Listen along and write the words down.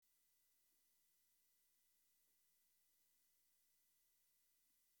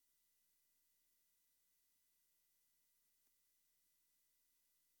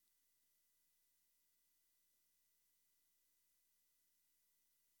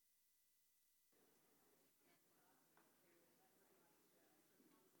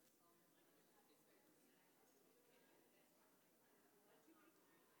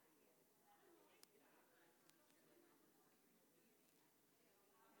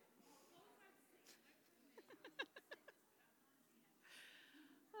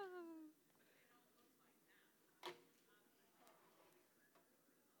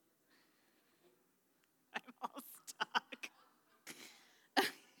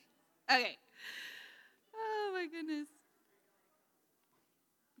Okay. Oh, my goodness.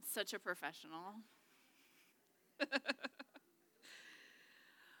 Such a professional.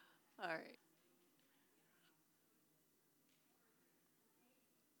 All right.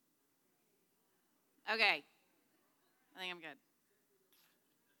 Okay. I think I'm good.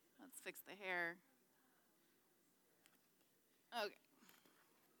 Let's fix the hair. Okay.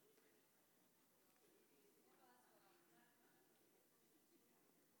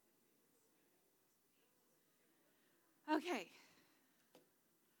 Okay.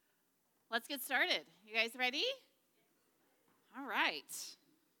 Let's get started. You guys ready? All right.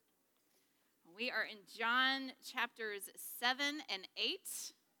 We are in John chapters 7 and 8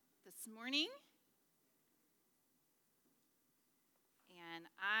 this morning. And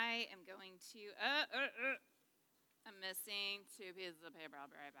I am going to, I'm missing 2 pieces of paper. I'll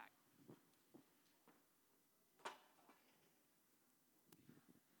be right back.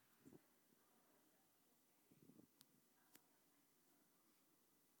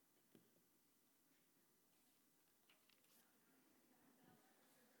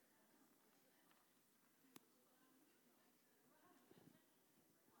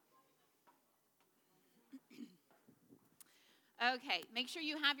 Okay, make sure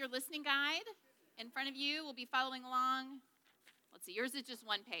you have your listening guide in front of you. We'll be following along. Let's see, yours is just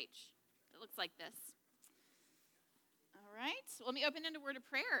one page. It looks like this. All right, so let me open into a word of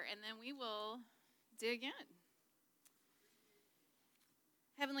prayer, and then we will dig in.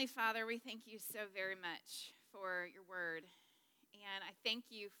 Heavenly Father, we thank you so very much for your word, and I thank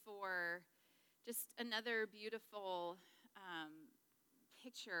you for just another beautiful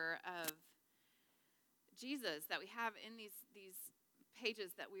picture of Jesus that we have in these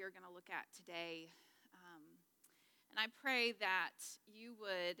pages that we are going to look at today. And I pray that you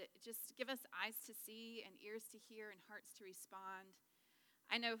would just give us eyes to see and ears to hear and hearts to respond.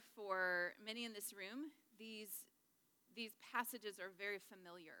 I know for many in this room, these passages are very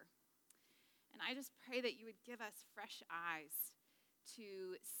familiar. And I just pray that you would give us fresh eyes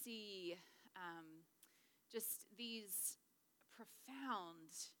to see just these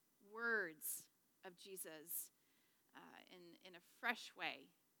profound words of Jesus in a fresh way,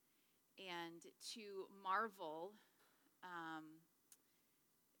 and to marvel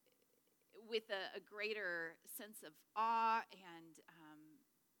with a greater sense of awe and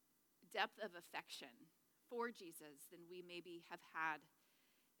depth of affection for Jesus than we maybe have had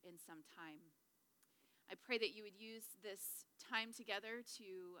in some time. I pray that you would use this time together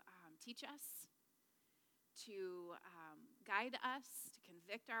to teach us, to guide us, to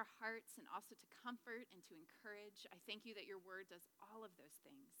convict our hearts, and also to comfort and to encourage. I thank you that your word does all of those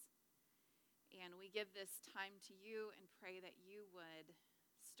things. And we give this time to you and pray that you would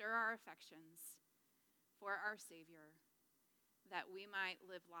stir our affections for our Savior, that we might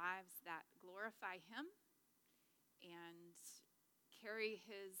live lives that glorify him and carry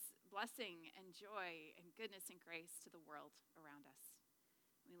his blessing and joy and goodness and grace to the world around us.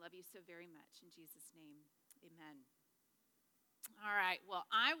 We love you so very much. In Jesus' name, amen. All right, well,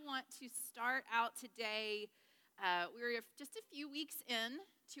 I want to start out today. We're just a few weeks in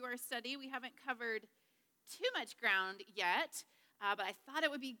to our study. We haven't covered too much ground yet, but I thought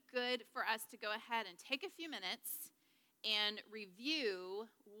it would be good for us to go ahead and take a few minutes and review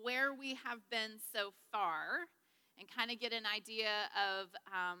where we have been so far and kind of get an idea of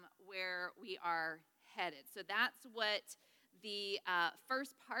where we are headed. So that's what the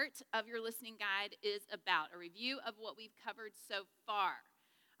first part of your listening guide is about, a review of what we've covered so far.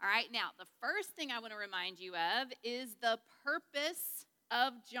 All right, now, the first thing I want to remind you of is the purpose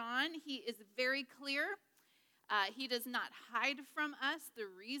of John. He is very clear. He does not hide from us the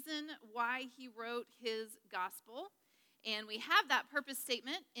reason why he wrote his gospel. And we have that purpose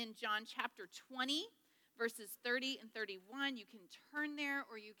statement in John chapter 20, verses 30 and 31. You can turn there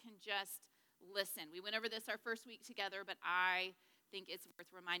or you can just listen. We went over this our first week together, but I think it's worth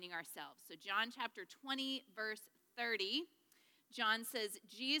reminding ourselves. So John chapter 20, verse 30, John says,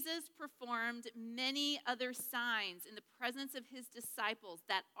 Jesus performed many other signs in the presence of his disciples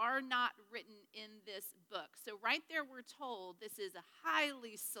that are not written in this book. So right there we're told this is a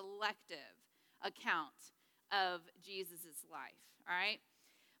highly selective account of Jesus' life, all right?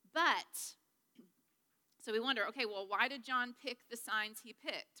 But, so we wonder, okay, well, why did John pick the signs he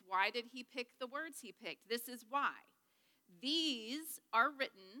picked? Why did he pick the words he picked? This is why. These are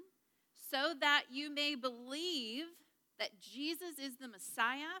written so that you may believe that Jesus is the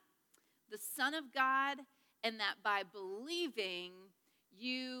Messiah, the Son of God, and that by believing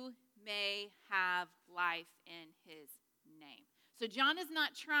you may have life in his name. So John is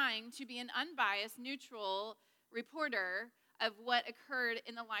not trying to be an unbiased, neutral reporter of what occurred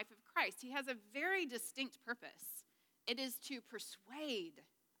in the life of Christ. He has a very distinct purpose. It is to persuade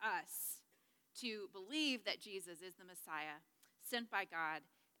us to believe that Jesus is the Messiah, sent by God,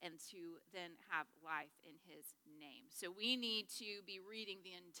 and to then have life in his name. So we need to be reading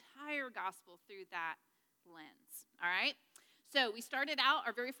the entire gospel through that lens, all right? So we started out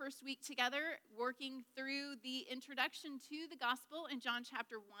our very first week together working through the introduction to the gospel in John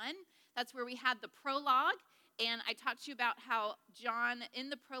chapter 1. That's where we had the prologue, and I talked to you about how John, in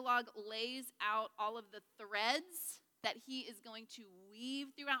the prologue, lays out all of the threads that he is going to weave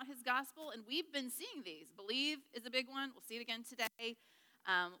throughout his gospel, and we've been seeing these. Believe is a big one. We'll see it again today.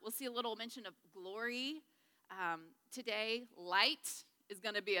 We'll see a little mention of glory today. Light is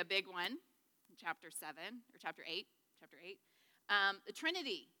going to be a big one in chapter 7, or chapter 8. The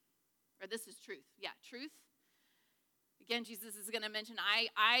Trinity, or this is truth. Yeah, truth. Again, Jesus is going to mention,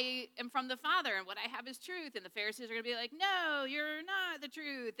 I am from the Father, and what I have is truth. And the Pharisees are going to be like, no, you're not the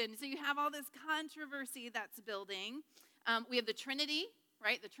truth. And so you have all this controversy that's building. We have the Trinity,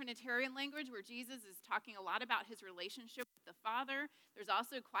 right? The Trinitarian language, where Jesus is talking a lot about his relationship with the Father. There's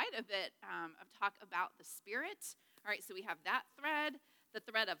also quite a bit of talk about the Spirit. All right, so we have that thread. The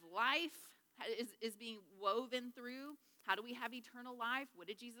thread of life is being woven through. How do we have eternal life? What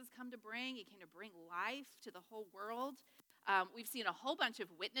did Jesus come to bring? He came to bring life to the whole world. We've seen a whole bunch of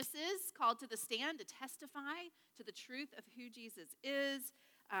witnesses called to the stand to testify to the truth of who Jesus is.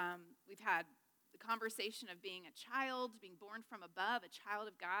 We've had the conversation of being a child, being born from above, a child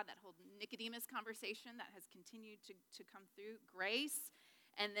of God, that whole Nicodemus conversation that has continued to come through, grace,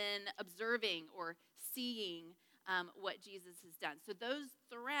 and then observing or seeing what Jesus has done. So those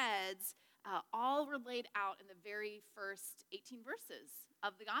threads all were laid out in the very first 18 verses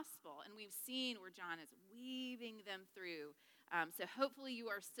of the gospel. And we've seen where John is weaving them through. So hopefully you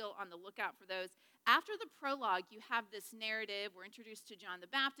are still on the lookout for those. After the prologue, you have this narrative. We're introduced to John the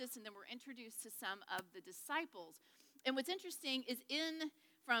Baptist, and then we're introduced to some of the disciples. And what's interesting is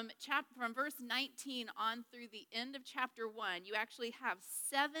from verse 19 on through the end of chapter 1, you actually have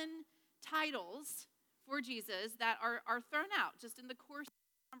 7 titles for Jesus that are thrown out just in the course of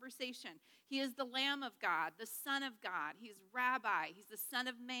the conversation. He is the Lamb of God, the Son of God. He's Rabbi. He's the Son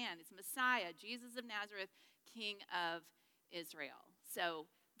of Man. He's Messiah, Jesus of Nazareth, King of Israel. So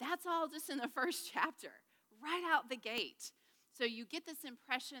that's all just in the first chapter, right out the gate. So you get this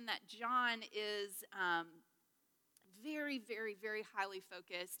impression that John is very, very, very highly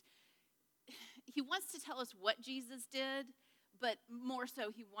focused. He wants to tell us what Jesus did, but more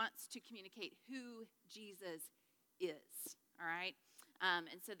so he wants to communicate who Jesus is, all right?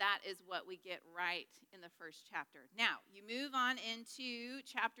 And so that is what we get right in the first chapter. Now, you move on into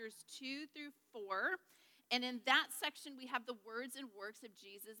chapters 2 through 4, and in that section we have the words and works of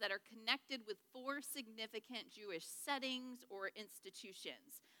Jesus that are connected with 4 significant Jewish settings or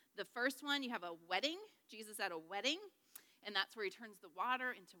institutions. The first one, you have a wedding, Jesus at a wedding, and that's where he turns the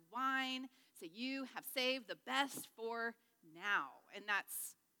water into wine. So you have saved the best for now, and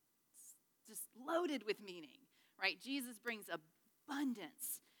that's just loaded with meaning, right? Jesus brings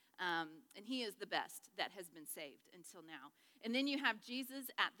abundance, and he is the best that has been saved until now. And then you have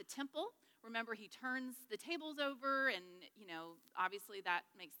Jesus at the temple. Remember, he turns the tables over, and obviously that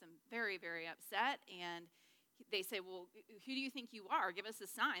makes them very, very upset, and they say, well, who do you think you are? Give us a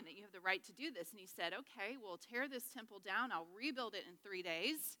sign that you have the right to do this. And he said, okay, well, tear this temple down. I'll rebuild it in 3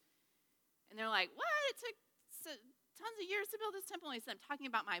 days. And they're like, what? It took tons of years to build this temple. And he said, I'm talking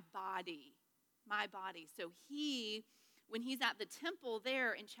about my body. So when he's at the temple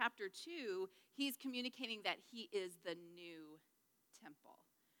there in chapter 2, he's communicating that he is the new temple,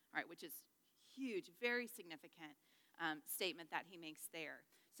 all right, which is huge, very significant statement that he makes there.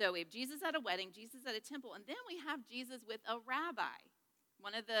 So we have Jesus at a wedding, Jesus at a temple, and then we have Jesus with a rabbi,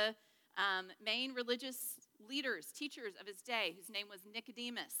 one of the main religious leaders, teachers of his day, whose name was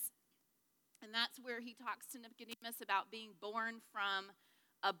Nicodemus. And that's where he talks to Nicodemus about being born from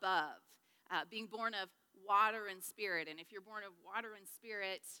above, being born of water and spirit. And if you're born of water and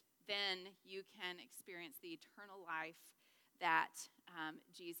spirit, then you can experience the eternal life that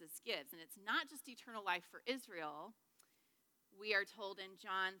Jesus gives. And it's not just eternal life for Israel. We are told in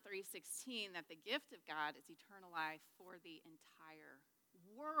John 3:16 that the gift of God is eternal life for the entire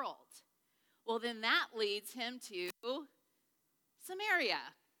world. Well, then that leads him to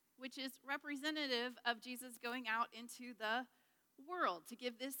Samaria, which is representative of Jesus going out into the world to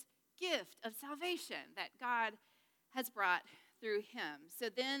give this gift of salvation that God has brought through him. So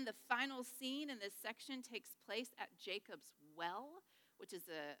then the final scene in this section takes place at Jacob's well, which is,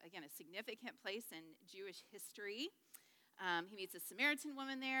 again, a significant place in Jewish history. He meets a Samaritan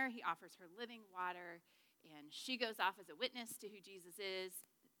woman there. He offers her living water, and she goes off as a witness to who Jesus is.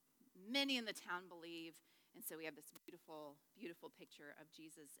 Many in the town believe, and so we have this beautiful, beautiful picture of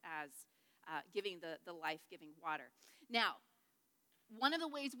Jesus as giving the life-giving water. Now, one of the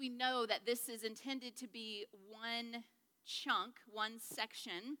ways we know that this is intended to be one chunk, one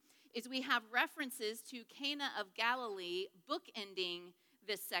section, is we have references to Cana of Galilee bookending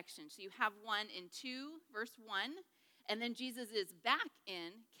this section. So you have one in 2, verse 1, and then Jesus is back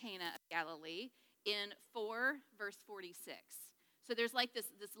in Cana of Galilee in 4, verse 46. So there's like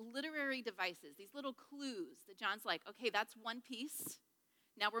this literary devices, these little clues that John's like, okay, that's one piece.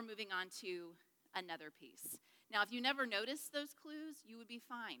 Now we're moving on to another piece. Now, if you never noticed those clues, you would be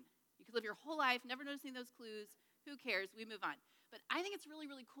fine. You could live your whole life never noticing those clues. Who cares? We move on. But I think it's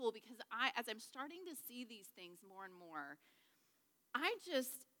really, really cool because as I'm starting to see these things more and more, I'm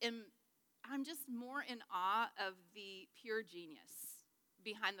just more in awe of the pure genius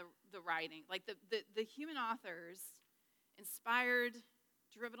behind the writing. Like the human authors, inspired,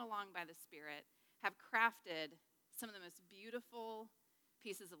 driven along by the Spirit, have crafted some of the most beautiful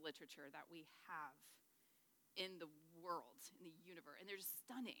pieces of literature that we have in the world, in the universe. And they're just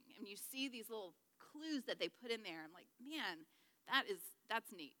stunning. And you see these little clues that they put in there. I'm like, man,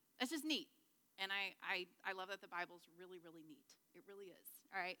 that's neat. That's just neat. And I love that the Bible's really, really neat. It really is.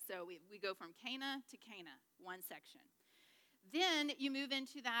 All right, so we go from Cana to Cana, one section. Then you move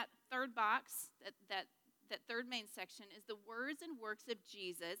into that third box, that third main section is the words and works of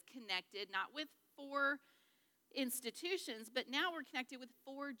Jesus connected, not with 4 institutions, but now we're connected with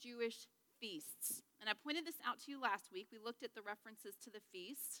 4 Jewish feasts. And I pointed this out to you last week. We looked at the references to the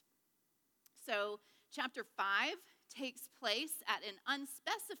feast. So chapter 5 takes place at an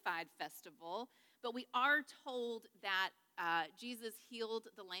unspecified festival, but we are told that Jesus healed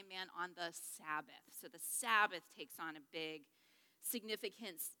the lame man on the Sabbath. So the Sabbath takes on a big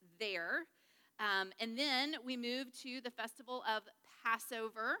significance there. And then we move to the festival of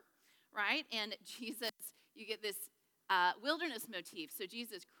Passover, right? And Jesus, you get this wilderness motif. So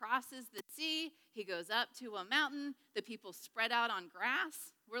Jesus crosses the sea. He goes up to a mountain. The people spread out on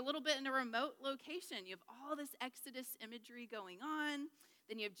grass. We're a little bit in a remote location. You have all this Exodus imagery going on.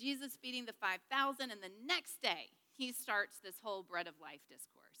 Then you have Jesus feeding the 5,000. And the next day, he starts this whole bread of life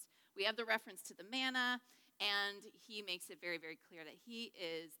discourse. We have the reference to the manna, and he makes it very, very clear that he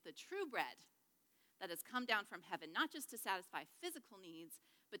is the true bread that has come down from heaven, not just to satisfy physical needs,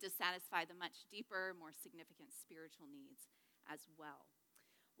 but to satisfy the much deeper, more significant spiritual needs as well.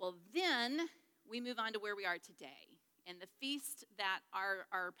 Well, then we move on to where we are today. And the feast that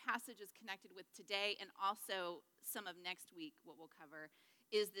our passage is connected with today, and also some of next week, what we'll cover,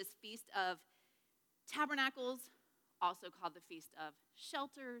 is this Feast of Tabernacles, also called the Feast of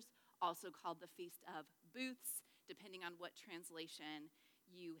Shelters, also called the Feast of Booths, depending on what translation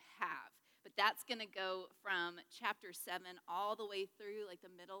you have. But that's going to go from chapter 7 all the way through like the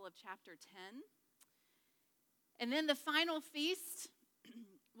middle of chapter 10. And then the final feast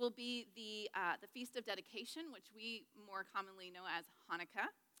will be the Feast of Dedication, which we more commonly know as Hanukkah.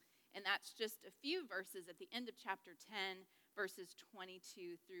 And that's just a few verses at the end of chapter 10, verses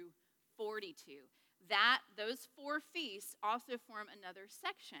 22 through 42. Those 4 feasts also form another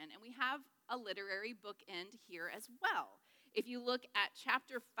section. And we have a literary bookend here as well. If you look at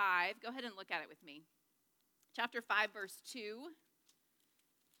chapter 5, go ahead and look at it with me. Chapter 5, verse 2.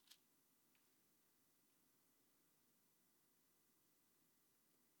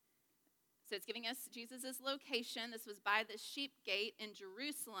 So it's giving us Jesus' location. This was by the sheep gate in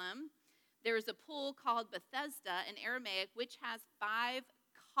Jerusalem. There is a pool called Bethesda in Aramaic, which has 5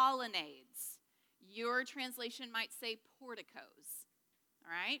 colonnades. Your translation might say porticos.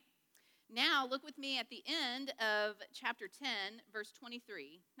 All right? Now, look with me at the end of chapter 10, verse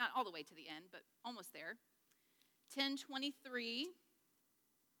 23. Not all the way to the end, but almost there. 10:23.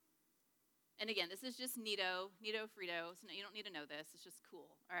 And again, this is just Nito Frito. So you don't need to know this. It's just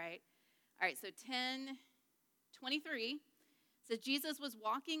cool, all right? All right, so 10:23 says, Jesus was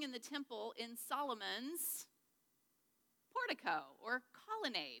walking in the temple in Solomon's portico or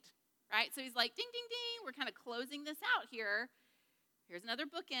colonnade, right? So he's like, ding, ding, ding. We're kind of closing this out here. Here's another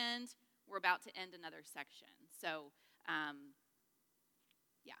bookend. We're about to end another section. So,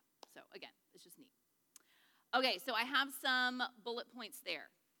 so again, it's just neat. Okay, so I have some bullet points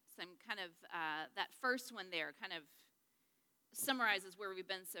there. Some kind of, that first one there kind of summarizes where we've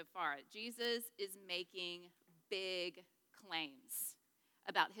been so far. Jesus is making big claims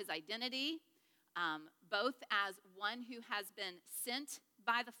about his identity, both as one who has been sent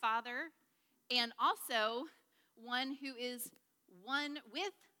by the Father and also one who is one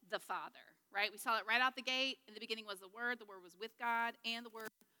with the Father, right? We saw it right out the gate. In the beginning was the Word was with God, and the Word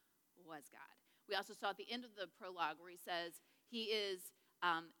was God. We also saw at the end of the prologue where he says he is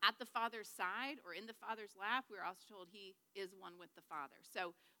at the Father's side or in the Father's lap. We were also told he is one with the Father.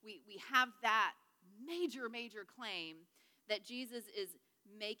 So we have that major, major claim that Jesus is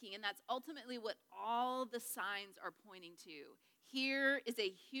making, and that's ultimately what all the signs are pointing to. Here is a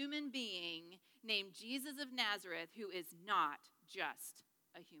human being named Jesus of Nazareth who is not just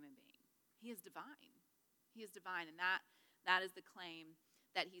a human being. He is divine. He is divine, and that is the claim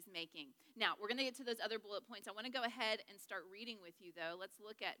that he's making. Now, we're going to get to those other bullet points. I want to go ahead and start reading with you, though. Let's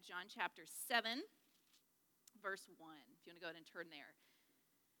look at John chapter 7, verse 1. If you want to go ahead and turn there.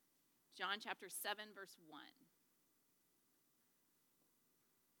 John chapter 7, verse 1.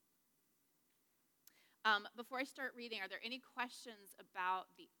 Before I start reading, are there any questions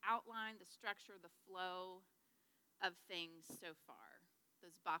about the outline, the structure, the flow of things so far?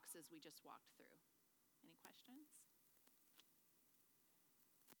 Those boxes we just walked through. Any questions?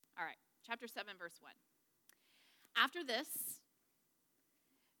 All right, chapter 7, verse 1. After this,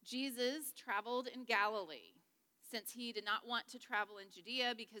 Jesus traveled in Galilee, since he did not want to travel in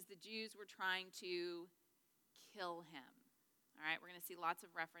Judea because the Jews were trying to kill him. All right, we're going to see lots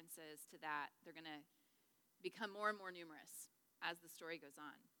of references to that. They're going to become more and more numerous as the story goes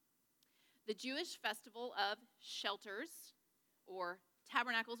on. The Jewish festival of shelters, or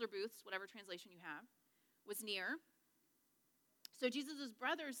tabernacles or booths, whatever translation you have, was near. So Jesus'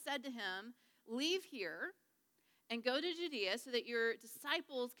 brothers said to him, "Leave here and go to Judea so that your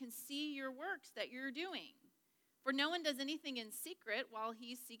disciples can see your works that you're doing. For no one does anything in secret while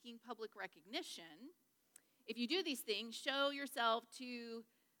he's seeking public recognition. If you do these things, show yourself to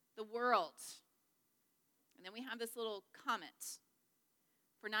the world." And then we have this little comment.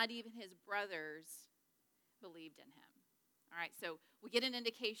 For not even his brothers believed in him. All right, so we get an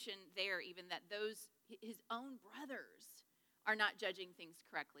indication there even that his own brothers are not judging things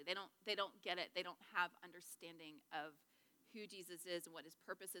correctly. They don't get it. They don't have understanding of who Jesus is and what his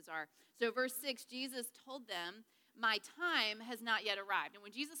purposes are. So verse 6, Jesus told them, "My time has not yet arrived." And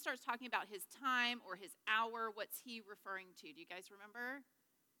when Jesus starts talking about his time or his hour, what's he referring to? Do you guys remember?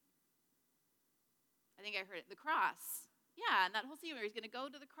 I think I heard it. The cross. Yeah, and that whole scene where he's going to go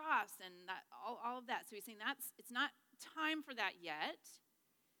to the cross and that, all of that. So he's saying it's not time for that yet.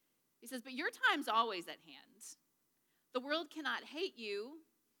 He says, "But your time's always at hand. The world cannot hate you,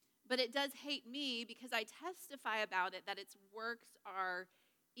 but it does hate me because I testify about it that its works are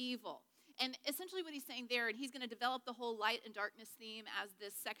evil." And essentially what he's saying there, and he's going to develop the whole light and darkness theme as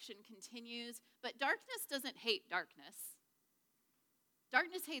this section continues, but darkness doesn't hate darkness.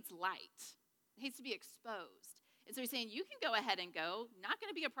 Darkness hates light. It hates to be exposed. And so he's saying, you can go ahead and go, not going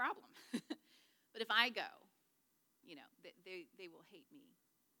to be a problem. But if I go, they will hate me.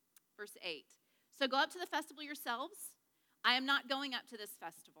 Verse 8, "So go up to the festival yourselves. I am not going up to this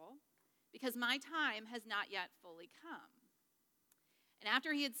festival because my time has not yet fully come." And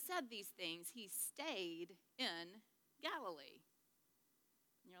after he had said these things, he stayed in Galilee.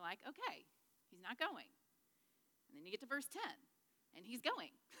 And you're like, okay, he's not going. And then you get to verse 10, and he's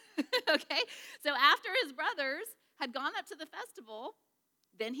going. Okay? So after his brothers had gone up to the festival,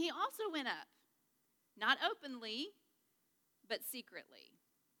 then he also went up. Not openly, but secretly.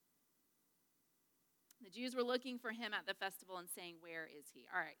 The Jews were looking for him at the festival and saying, "Where is he?"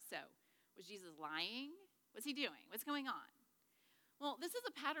 All right, so was Jesus lying? What's he doing? What's going on? Well, this is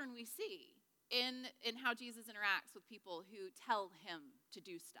a pattern we see in how Jesus interacts with people who tell him to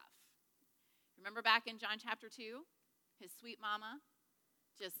do stuff. Remember back in John chapter 2, his sweet mama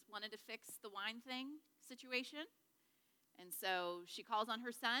just wanted to fix the wine thing situation. And so she calls on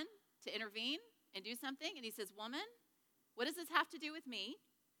her son to intervene and do something. And he says, "Woman, what does this have to do with me?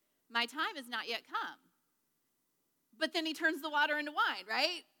 My time has not yet come." But then he turns the water into wine,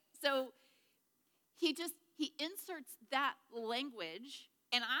 right? So he inserts that language,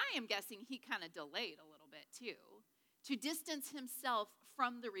 and I am guessing he kind of delayed a little bit too, to distance himself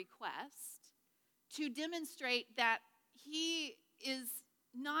from the request, to demonstrate that he is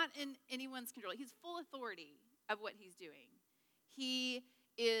not in anyone's control. He's full authority of what he's doing. He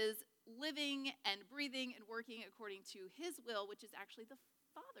is living and breathing and working according to his will, which is actually the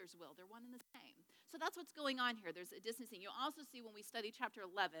Father's will. They're one and the same. So that's what's going on here. There's a distancing. You'll also see when we study chapter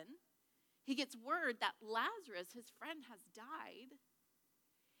 11, he gets word that Lazarus, his friend, has died.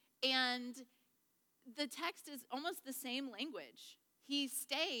 And the text is almost the same language. He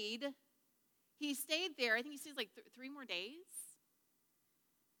stayed there. I think he stays like 3 more days.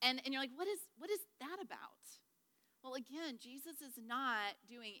 And you're like, what is that about? Well, again, Jesus is not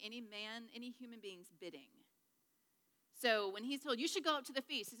doing any human being's bidding. So when he's told, you should go up to the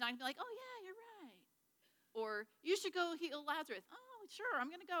feast, he's not going to be like, "Oh, yeah, you're right." Or, "You should go heal Lazarus." "Oh, sure,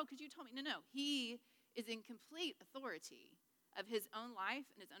 I'm going to go because you told me. No. He is in complete authority of his own life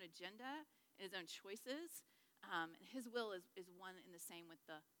and his own agenda and his own choices. And his will is one and the same with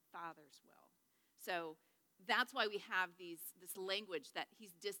the Father's will. So that's why we have this language that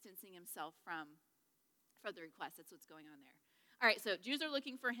he's distancing himself from the request. That's what's going on there. All right, so Jews are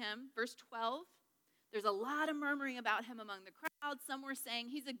looking for him. Verse 12, there's a lot of murmuring about him among the crowd. Some were saying,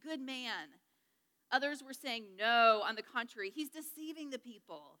 he's a good man. Others were saying, no, on the contrary, he's deceiving the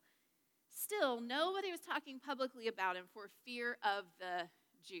people. Still, nobody was talking publicly about him for fear of the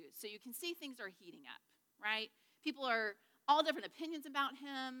Jews. So you can see things are heating up, right? People are all different opinions about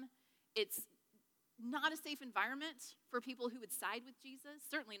him. It's not a safe environment for people who would side with Jesus.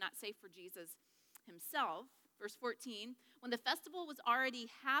 Certainly not safe for Jesus himself. Verse 14, when the festival was already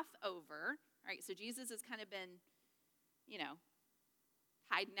half over, right? So Jesus has kind of been,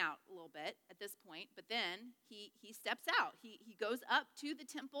 hiding out a little bit at this point. But then he steps out. He goes up to the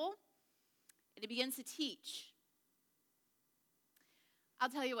temple and he begins to teach. I'll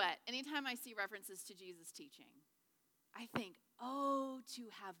tell you what, anytime I see references to Jesus teaching, I think, oh, to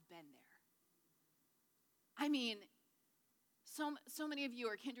have been there. I mean, so many of you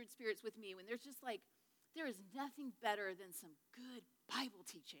are kindred spirits with me when there's just like, there is nothing better than some good Bible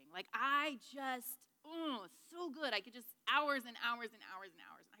teaching. Like, so good. I could just hours and hours and hours and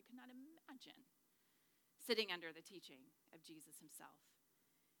hours. And I could not imagine sitting under the teaching of Jesus himself.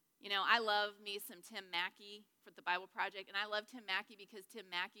 I love me some Tim Mackey for the Bible Project, and I love Tim Mackey because Tim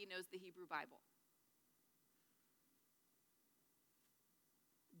Mackey knows the Hebrew Bible.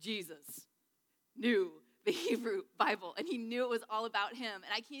 Jesus knew the Hebrew Bible, and he knew it was all about him,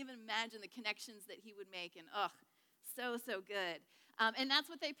 and I can't even imagine the connections that he would make, and so good. And that's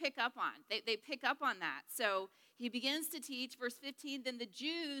what they pick up on. They pick up on that. So he begins to teach, verse 15, then the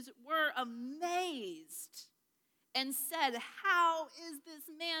Jews were amazed and said, how is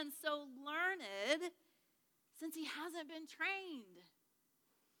this man so learned since he hasn't been trained?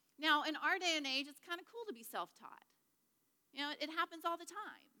 Now, in our day and age, it's kind of cool to be self-taught. It happens all the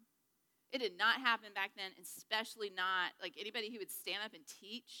time. It did not happen back then, especially not like anybody who would stand up and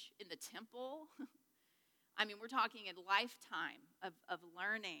teach in the temple. I mean, we're talking a lifetime of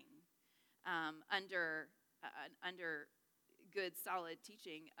learning under good, solid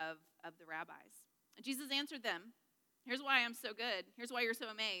teaching of the rabbis. And Jesus answered them, here's why I'm so good. Here's why you're so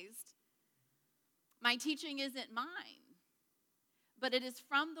amazed. My teaching isn't mine, but it is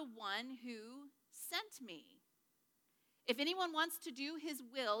from the one who sent me. If anyone wants to do his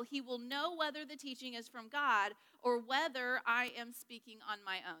will, he will know whether the teaching is from God or whether I am speaking on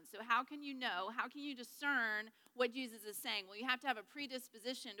my own. So how can you know? How can you discern what Jesus is saying? Well, you have to have a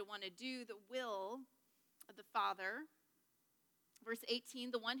predisposition to want to do the will of the Father. Verse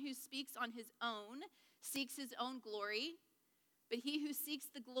 18, the one who speaks on his own seeks his own glory, but he who seeks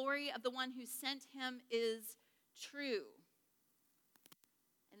the glory of the one who sent him is true,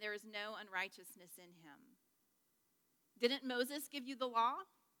 and there is no unrighteousness in him. Didn't Moses give you the law?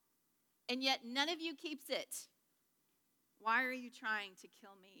 And yet none of you keeps it. Why are you trying to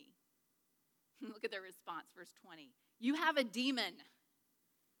kill me? Look at their response, verse 20. You have a demon,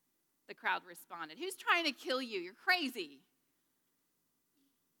 the crowd responded. Who's trying to kill you? You're crazy.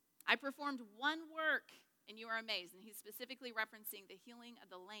 I performed one work, and you are amazed. And he's specifically referencing the healing of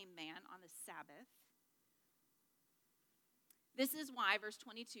the lame man on the Sabbath. This is why, verse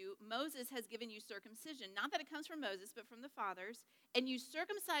 22, Moses has given you circumcision. Not that it comes from Moses, but from the fathers. And you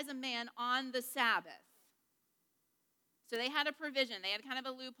circumcise a man on the Sabbath. So they had a provision. They had kind of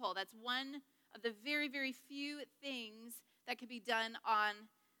a loophole. That's one of the very, very few things that could be done on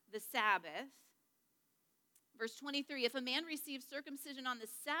the Sabbath. Verse 23, if a man receives circumcision on the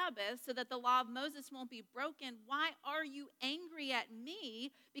Sabbath so that the law of Moses won't be broken, why are you angry at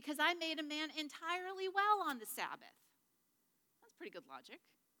me because I made a man entirely well on the Sabbath? Pretty good logic,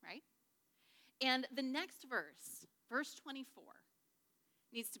 right? And the next verse, verse 24,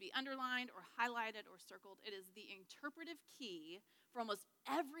 needs to be underlined or highlighted or circled. It is the interpretive key for almost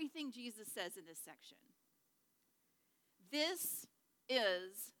everything Jesus says in this section. This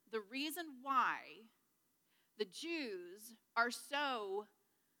is the reason why the Jews are so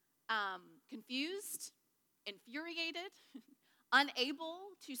confused, infuriated,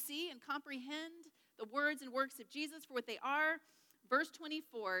 unable to see and comprehend the words and works of Jesus for what they are. Verse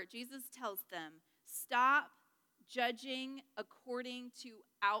 24, Jesus tells them, stop judging according to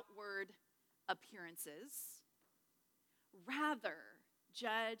outward appearances. Rather,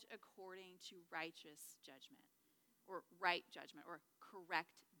 judge according to righteous judgment, or right judgment, or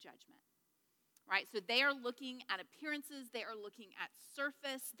correct judgment. Right? So they are looking at appearances. They are looking at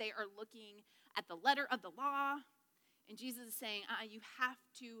surface. They are looking at the letter of the law. And Jesus is saying, you have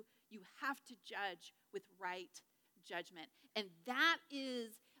to judge with right judgment. And that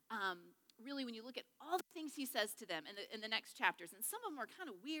is really, when you look at all the things he says to them in the next chapters, and some of them are kind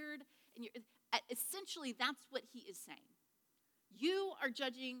of weird, and essentially that's what he is saying. You are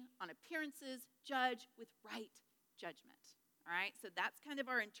judging on appearances, judge with right judgment. All right, so that's kind of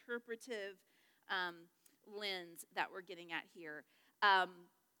our interpretive lens that we're getting at here.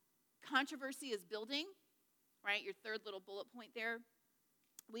 Controversy is building, right? Your third little bullet point there.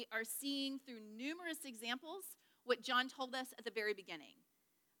 We are seeing through numerous examples what John told us at the very beginning,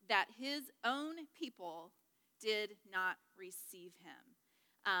 that his own people did not receive him.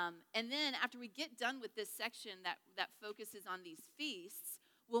 And then after we get done with this section that focuses on these feasts,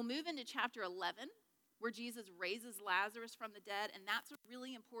 we'll move into chapter 11, where Jesus raises Lazarus from the dead. And that's a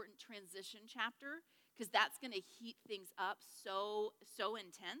really important transition chapter, because that's going to heat things up so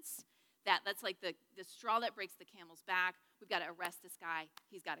intense that's like the straw that breaks the camel's back. We've got to arrest this guy.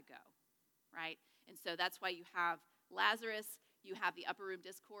 He's got to go, right? And so that's why you have Lazarus, you have the upper room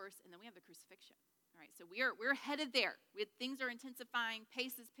discourse, and then we have the crucifixion. All right, so we're headed there. Things are intensifying,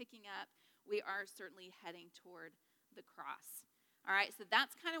 pace is picking up. We are certainly heading toward the cross. All right, so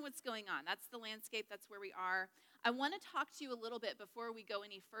that's kind of what's going on. That's the landscape. That's where we are. I want to talk to you a little bit before we go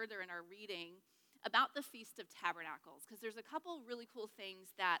any further in our reading about the Feast of Tabernacles, because there's a couple really cool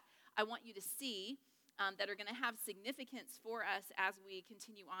things that I want you to see that are going to have significance for us as we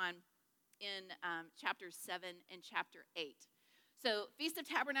continue on in chapters 7 and chapter 8. So Feast of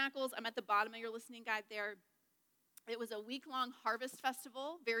Tabernacles, I'm at the bottom of your listening guide there. It was a week-long harvest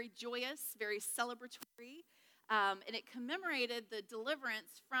festival, very joyous, very celebratory, and it commemorated the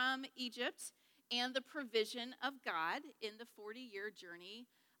deliverance from Egypt and the provision of God in the 40-year journey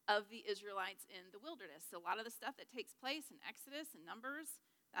of the Israelites in the wilderness. So a lot of the stuff that takes place in Exodus and Numbers,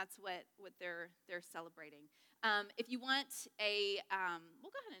 that's what they're celebrating. If you want we'll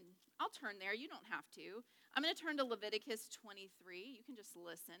go ahead and I'll turn there. You don't have to. I'm going to turn to Leviticus 23. You can just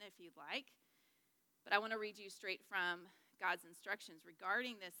listen if you'd like. But I want to read you straight from God's instructions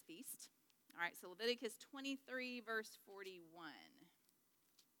regarding this feast. All right, so Leviticus 23, verse 41.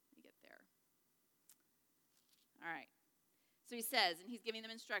 Let me get there. All right. So he says, and he's giving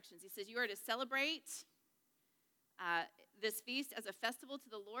them instructions. He says, you are to celebrate this feast as a festival to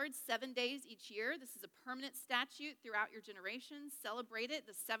the Lord 7 days each year. This is a permanent statute throughout your generations. Celebrate it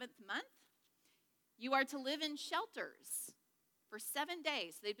the 7th month. You are to live in shelters for 7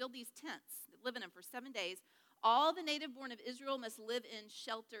 days. So they build these tents, they live in them for 7 days. All the native born of Israel must live in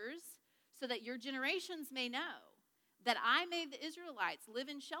shelters so that your generations may know that I made the Israelites live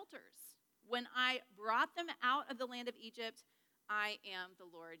in shelters. When I brought them out of the land of Egypt, I am the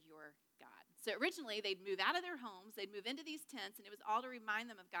Lord your God. So originally, they'd move out of their homes, they'd move into these tents, and it was all to remind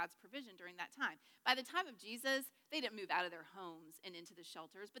them of God's provision during that time. By the time of Jesus, they didn't move out of their homes and into the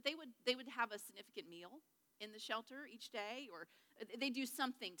shelters, but they would have a significant meal in the shelter each day, or they do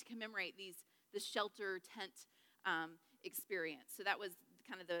something to commemorate the shelter tent experience. So that was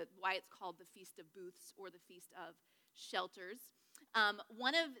kind of why it's called the Feast of Booths or the Feast of Shelters.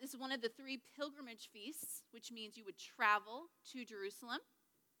 This is one of the 3 pilgrimage feasts, which means you would travel to Jerusalem.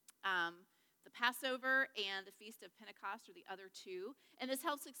 The Passover and the Feast of Pentecost are the other 2. And this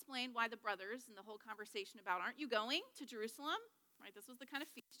helps explain why the brothers and the whole conversation about, aren't you going to Jerusalem? Right, this was the kind of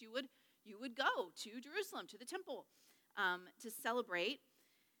feast you would go to Jerusalem, to the temple, to celebrate.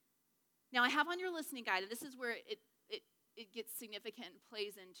 Now I have on your listening guide, and this is where it gets significant and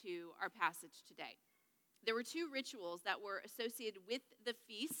plays into our passage today. There were 2 rituals that were associated with the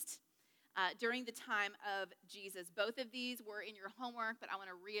feast during the time of Jesus. Both of these were in your homework, but I want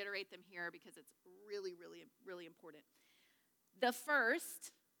to reiterate them here because it's really, really, really important. The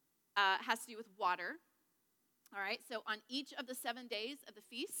first has to do with water. All right, so on each of the 7 days of the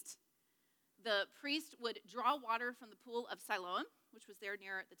feast, the priest would draw water from the pool of Siloam, which was there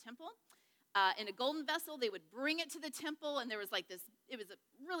near the temple. In a golden vessel, they would bring it to the temple, and there was like this, it was a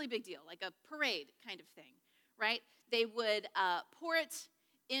really big deal, like a parade kind of thing, right? They would pour it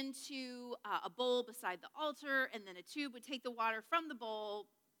into a bowl beside the altar, and then a tube would take the water from the bowl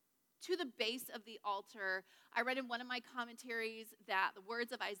to the base of the altar. I read in one of my commentaries that the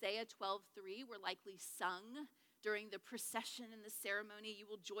words of Isaiah 12:3 were likely sung during the procession and the ceremony. You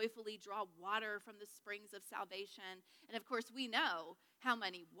will joyfully draw water from the springs of salvation. And of course, we know how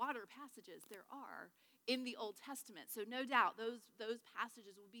many water passages there are in the Old Testament. So no doubt those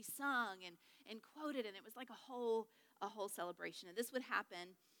passages would be sung and quoted, and it was like a whole celebration. And this would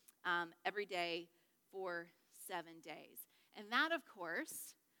happen every day for 7 days. And that, of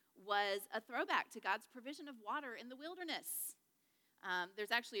course, was a throwback to God's provision of water in the wilderness.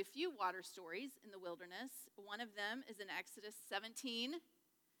 There's actually a few water stories in the wilderness. One of them is in Exodus 17.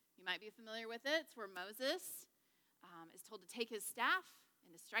 You might be familiar with it. It's where Moses is told to take his staff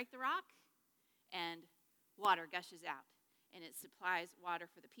and to strike the rock, and water gushes out, and it supplies water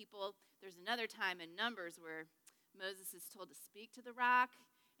for the people. There's another time in Numbers where Moses is told to speak to the rock,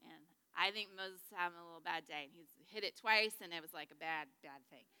 and I think Moses is having a little bad day, and he's hit it twice, and it was like a bad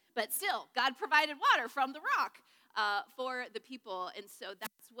thing. But still, God provided water from the rock for the people, and so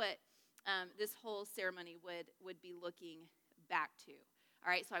that's what this whole ceremony would be looking back to.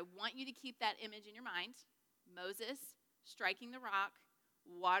 All right, so I want you to keep that image in your mind. Moses striking the rock,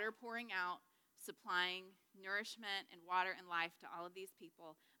 water pouring out, supplying nourishment and water and life to all of these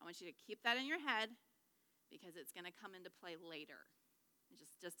people. I want you to keep that in your head because it's going to come into play later in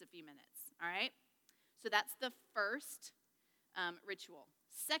just a few minutes. All right, so that's the first ritual.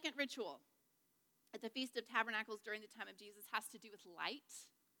 Second ritual at the Feast of Tabernacles during the time of Jesus has to do with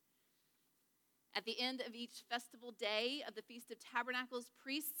light. At the end of each festival day of the Feast of Tabernacles,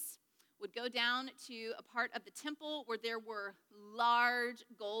 priests would go down to a part of the temple where there were large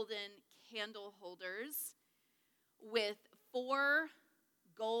golden candle holders with 4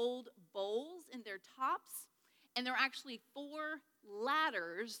 gold bowls in their tops, and there are actually 4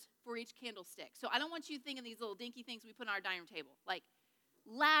 ladders for each candlestick. So I don't want you thinking these little dinky things we put on our dining room table, like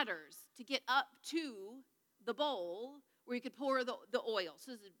ladders to get up to the bowl where you could pour the oil.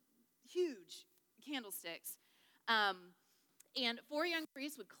 So this is huge candlesticks. And 4 young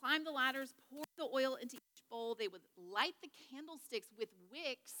priests would climb the ladders, pour the oil into each bowl. They would light the candlesticks with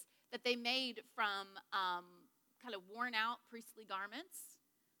wicks that they made from kind of worn out priestly garments.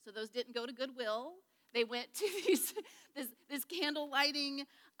 So those didn't go to Goodwill. They went to this candle lighting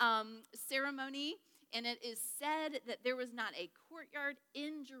ceremony. And it is said that there was not a courtyard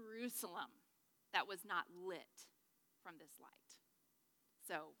in Jerusalem that was not lit from this light.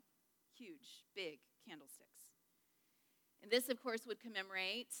 So huge, big candlesticks. And this, of course, would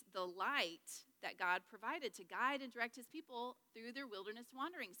commemorate the light that God provided to guide and direct his people through their wilderness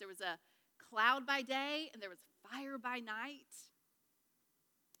wanderings. There was a cloud by day and there was fire by night.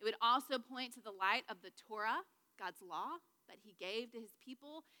 It would also point to the light of the Torah, God's law that he gave to his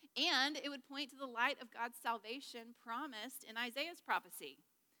people, and it would point to the light of God's salvation promised in Isaiah's prophecy.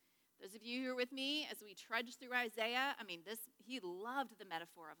 Those of you who are with me as we trudge through Isaiah, he loved the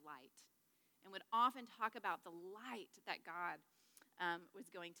metaphor of light and would often talk about the light that God was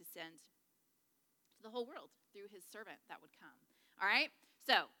going to send to the whole world through his servant that would come. All right?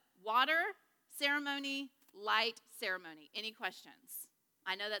 So, water, ceremony, light, ceremony. Any questions?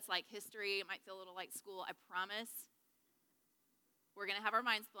 I know that's like history. It might feel a little like school. I promise we're going to have our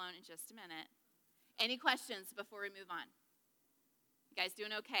minds blown in just a minute. Any questions before we move on? You guys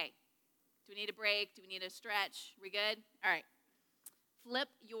doing okay? Do we need a break? Do we need a stretch? We good? All right. Flip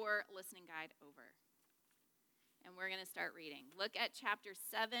your listening guide over. And we're going to start reading. Look at chapter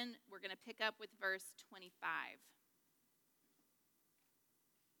 7. We're going to pick up with verse 25.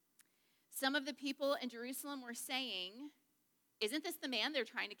 Some of the people in Jerusalem were saying, "Isn't this the man they're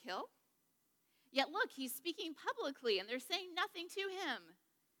trying to kill? Yet look, he's speaking publicly and they're saying nothing to him.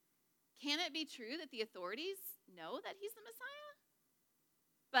 Can it be true that the authorities know that he's the Messiah?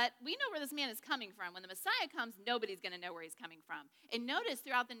 But we know where this man is coming from. When the Messiah comes, nobody's going to know where he's coming from." And notice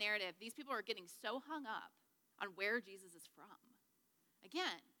throughout the narrative, these people are getting so hung up on where Jesus is from.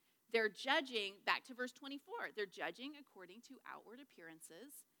 Again, they're judging, back to verse 24, they're judging according to outward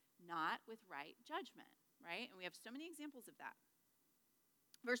appearances, not with right judgment, right? And we have so many examples of that.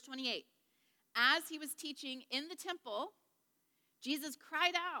 Verse 28, as he was teaching in the temple, Jesus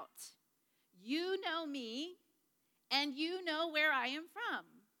cried out, "You know me, and you know where I am from.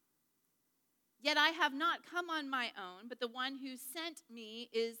 Yet I have not come on my own, but the one who sent me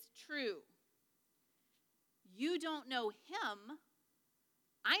is true. You don't know him.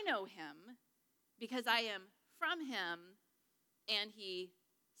 I know him because I am from him, and he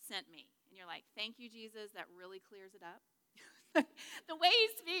sent me." And you're like, thank you, Jesus. That really clears it up. The way he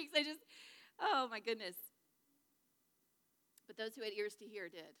speaks, oh my goodness. But those who had ears to hear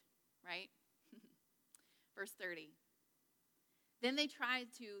did, right? Verse 30. Then they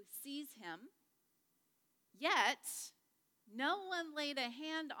tried to seize him, yet no one laid a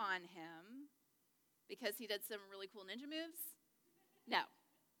hand on him because he did some really cool ninja moves. No.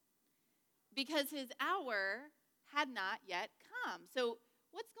 Because his hour had not yet come. So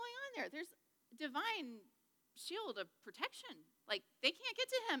what's going on there? There's divine shield of protection. Like, they can't get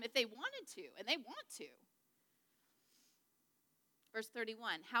to him if they wanted to, and they want to. Verse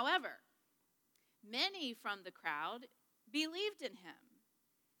 31, however, many from the crowd believed in him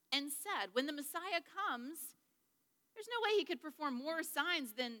and said, "When the Messiah comes, There's no way he could perform more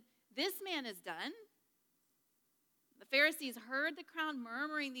signs than this man has done. The Pharisees heard the crowd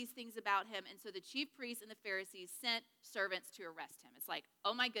murmuring these things about him, and so the chief priests and the Pharisees sent servants to arrest him. It's like,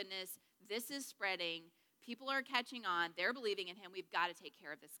 oh my goodness, this is spreading. People are catching on. They're believing in him. We've got to take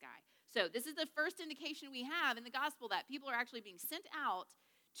care of this guy. So this is the first indication we have in the gospel that people are actually being sent out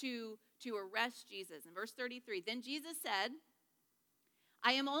to arrest Jesus. In verse 33, then Jesus said,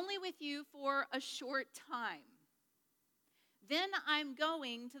 I am only with you for a short time. Then I'm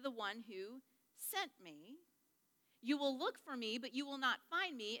going to the one who sent me. You will look for me, but you will not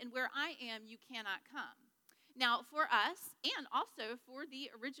find me, and where I am, you cannot come. Now, for us, and also for the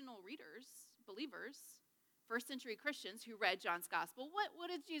original readers, believers, first century Christians who read John's gospel,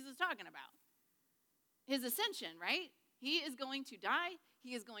 what is Jesus talking about? His ascension, right? He is going to die,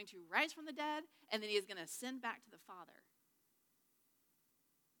 he is going to rise from the dead, and then he is going to ascend back to the Father.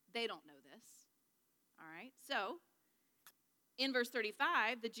 They don't know this. All right, so in verse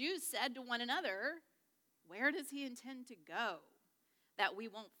 35, the Jews said to one another, where does he intend to go that we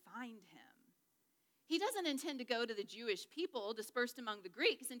won't find him? He doesn't intend to go to the Jewish people dispersed among the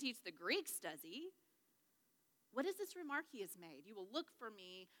Greeks and teach the Greeks, does he? What is this remark he has made? You will look for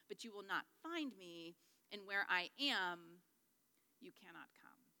me, but you will not find me, and where I am, you cannot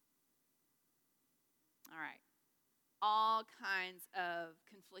come. All right. All kinds of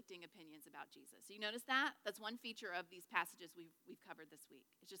conflicting opinions about Jesus. You notice that? That's one feature of these passages we've covered this week.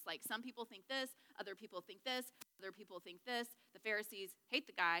 It's just like some people think this, other people think this, other people think this. The Pharisees hate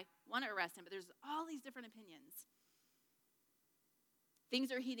the guy, want to arrest him, but there's all these different opinions.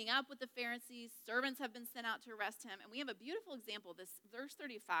 Things are heating up with the Pharisees. Servants have been sent out to arrest him. And we have a beautiful example, this verse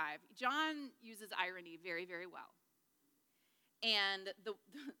 35. John uses irony very, very well. And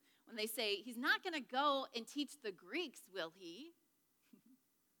when they say, he's not going to go and teach the Greeks, will he?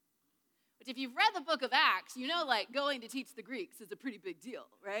 But if you've read the book of Acts, you know, like, going to teach the Greeks is a pretty big deal,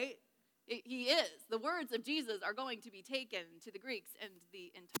 right? He is. The words of Jesus are going to be taken to the Greeks and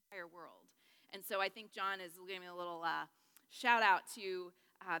the entire world. And so I think John is giving a little shout out to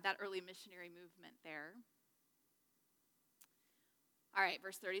that early missionary movement there. All right,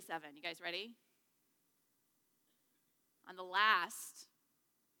 verse 37. You guys ready? On the last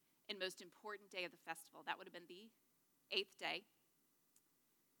and most important day of the festival, that would have been the 8th day.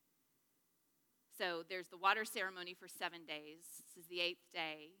 So there's the water ceremony for 7 days. This is the 8th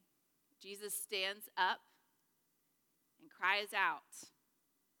day. Jesus stands up and cries out,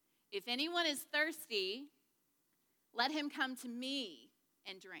 if anyone is thirsty, let him come to me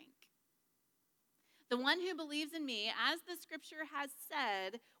and drink. The one who believes in me, as the scripture has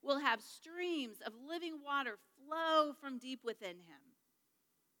said, will have streams of living water flow from deep within him.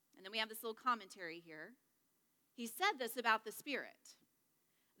 And then we have this little commentary here. He said this about the Spirit.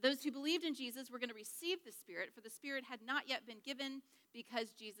 Those who believed in Jesus were going to receive the Spirit, for the Spirit had not yet been given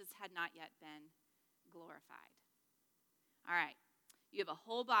because Jesus had not yet been glorified. All right. You have a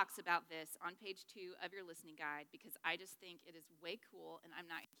whole box about this on page 2 of your listening guide because I just think it is way cool and I'm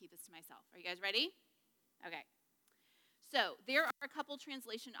not going to keep this to myself. Are you guys ready? Okay. So there are a couple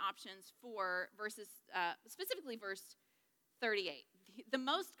translation options for verses, specifically verse 38. The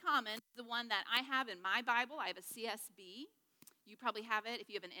most common is the one that I have in my Bible. I have a CSB. You probably have it if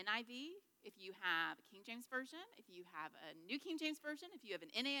you have an NIV, if you have a King James Version, if you have a New King James Version, if you have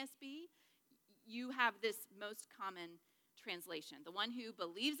an NASB, you have this most common translation. The one who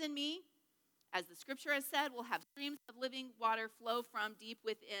believes in me, as the scripture has said, will have streams of living water flow from deep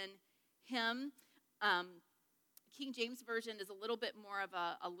within him. King James Version is a little bit more of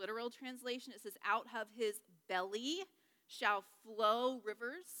a literal translation. It says, out of his belly shall flow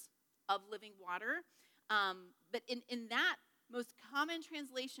rivers of living water. But in that most common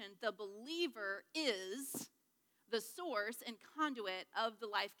translation, the believer is the source and conduit of the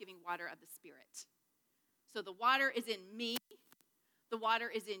life-giving water of the Spirit. So the water is in me, the water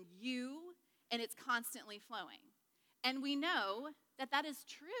is in you, and it's constantly flowing. And we know that that is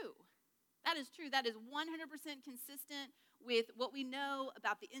true. That is true. That is 100% consistent with what we know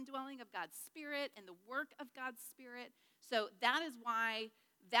about the indwelling of God's Spirit and the work of God's Spirit. So that is why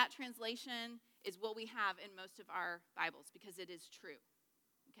that translation is what we have in most of our Bibles, because it is true.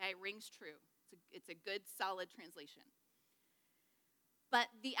 Okay, it rings true. It's a good, solid translation. But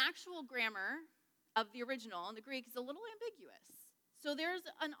the actual grammar of the original in the Greek is a little ambiguous. So there's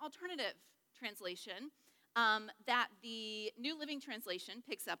an alternative translation that the New Living Translation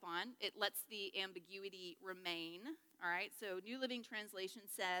picks up on. It lets the ambiguity remain. All right, so New Living Translation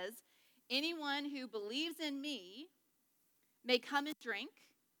says, anyone who believes in me may come and drink,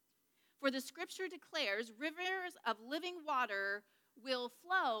 for the scripture declares rivers of living water will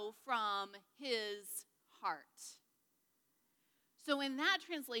flow from his heart. So in that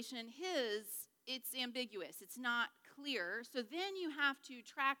translation, it's ambiguous. It's not clear. So then you have to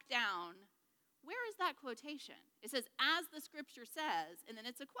track down, where is that quotation? It says, as the scripture says, and then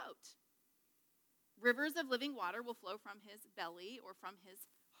it's a quote. Rivers of living water will flow from his belly or from his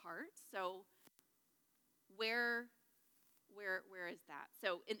heart. So where is that?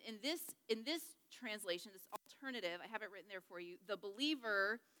 So in this translation, this alternative, I have it written there for you, the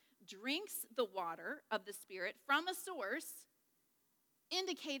believer drinks the water of the Spirit from a source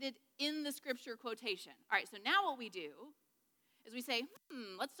indicated in the scripture quotation. All right, so now what we do is we say,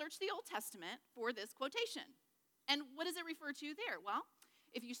 let's search the Old Testament for this quotation. And what does it refer to there? Well,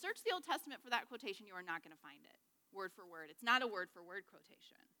 if you search the Old Testament for that quotation, you are not going to find it word for word. It's not a word for word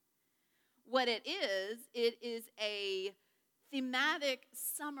quotation. What it is a thematic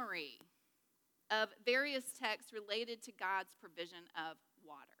summary of various texts related to God's provision of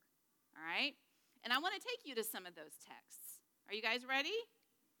water. All right? And I want to take you to some of those texts. Are you guys ready?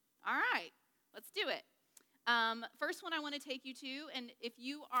 All right, let's do it. First one I want to take you to, and if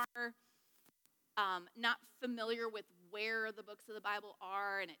you are not familiar with where the books of the Bible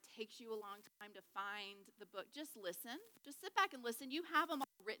are and it takes you a long time to find the book, just listen. Just sit back and listen. You have them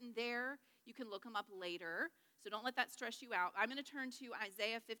all written there. You can look them up later, so don't let that stress you out. I'm going to turn to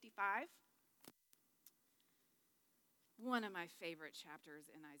Isaiah 55. One of my favorite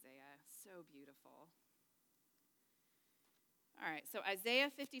chapters in Isaiah. So beautiful. All right, so Isaiah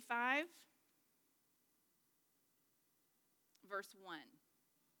 55, verse 1.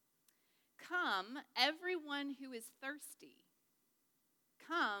 Come, everyone who is thirsty,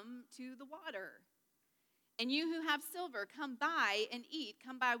 come to the water. And you who have silver, come buy and eat.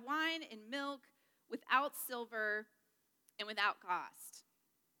 Come buy wine and milk without silver and without cost.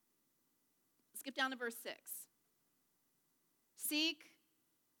 Skip down to verse 6. Seek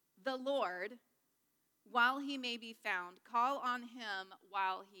the Lord while he may be found. Call on him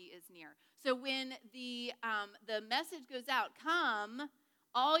while he is near. So when the message goes out, come,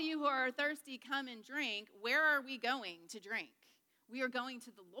 all you who are thirsty, come and drink. Where are we going to drink? We are going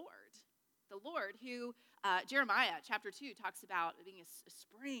to the Lord. The Lord who, Jeremiah chapter 2 talks about being a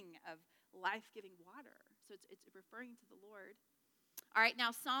spring of life-giving water. So it's referring to the Lord. All right,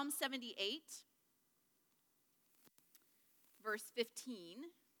 now Psalm 78, verse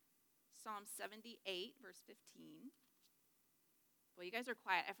 15. Psalm 78, verse 15. Well, you guys are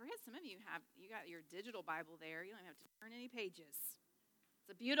quiet. I forget some of you got your digital Bible there. You don't even have to turn any pages.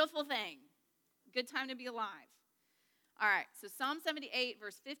 It's a beautiful thing. Good time to be alive. All right, so Psalm 78,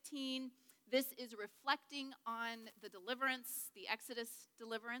 verse 15. This is reflecting on the deliverance, the Exodus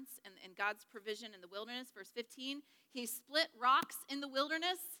deliverance, and God's provision in the wilderness. Verse 15, he split rocks in the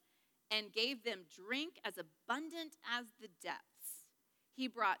wilderness and gave them drink as abundant as the depths. He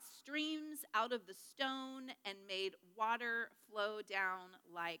brought streams out of the stone and made water flow down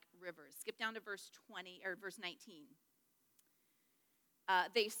like rivers. Skip down to verse 19.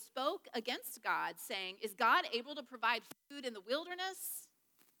 They spoke against God, saying, is God able to provide food in the wilderness?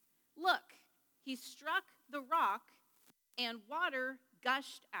 Look, he struck the rock and water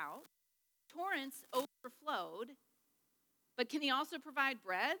gushed out. Torrents overflowed. But can he also provide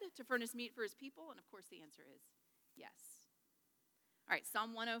bread to furnish meat for his people? And of course the answer is yes. All right,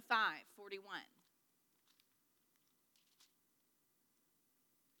 Psalm 105, 41.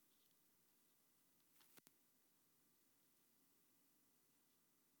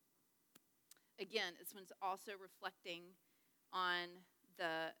 Again, this one's also reflecting on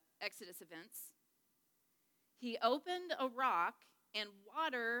the Exodus events. He opened a rock and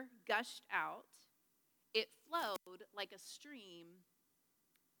water gushed out. It flowed like a stream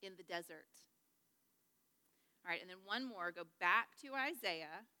in the desert. All right, and then one more. Go back to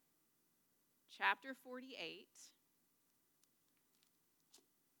Isaiah chapter 48,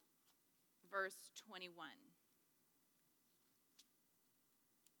 verse 21.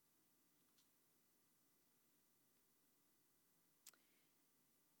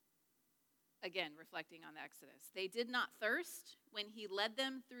 Again, reflecting on the Exodus. They did not thirst when he led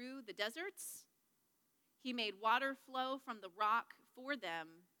them through the deserts. He made water flow from the rock for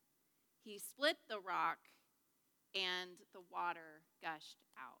them. He split the rock, and the water gushed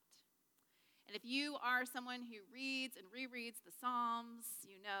out. And if you are someone who reads and rereads the Psalms,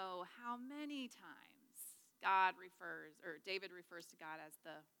 you know how many times David refers to God as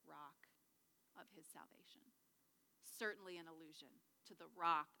the rock of his salvation. Certainly an allusion to the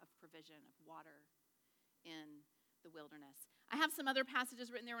rock of provision of water in the wilderness. I have some other passages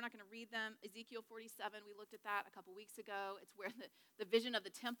written there. We're not going to read them. Ezekiel 47, we looked at that a couple weeks ago. It's where the vision of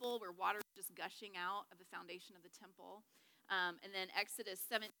the temple, where water is just gushing out of the foundation of the temple. And then Exodus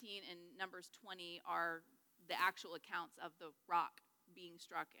 17 and Numbers 20 are the actual accounts of the rock being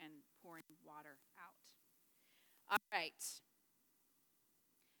struck and pouring water out. All right.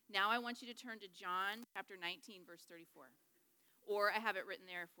 Now I want you to turn to John chapter 19, verse 34. Or I have it written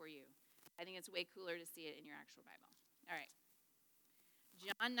there for you. I think it's way cooler to see it in your actual Bible. All right.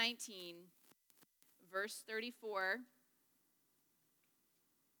 John 19, verse 34.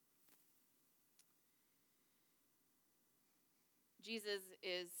 Jesus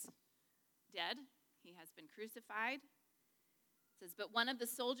is dead. He has been crucified. It says, but one of the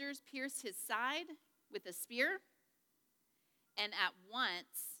soldiers pierced his side with a spear, and at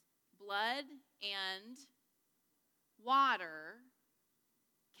once blood and water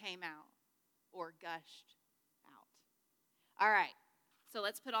came out or gushed out. All right, so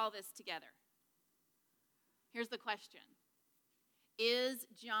let's put all this together. Here's the question. Is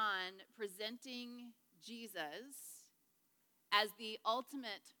John presenting Jesus as the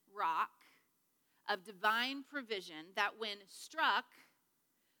ultimate rock of divine provision that when struck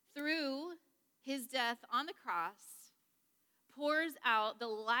through his death on the cross, pours out the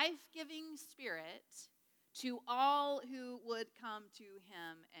life-giving Spirit to all who would come to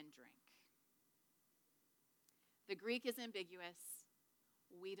him and drink? The Greek is ambiguous.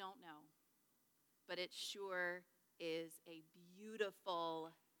 We don't know. But it sure is a beautiful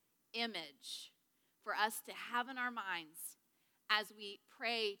image for us to have in our minds as we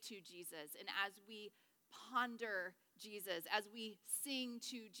pray to Jesus and as we ponder Jesus, as we sing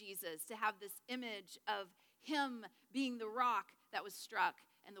to Jesus, to have this image of him being the rock that was struck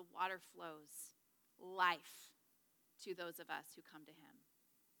and the water flows life to those of us who come to him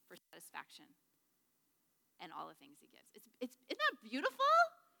for satisfaction and all the things he gives. Isn't that beautiful?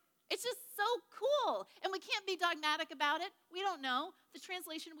 It's just so cool. And we can't be dogmatic about it. We don't know. The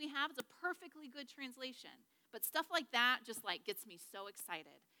translation we have is a perfectly good translation. But stuff like that just gets me so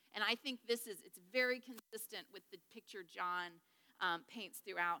excited. And I think it's very consistent with the picture John paints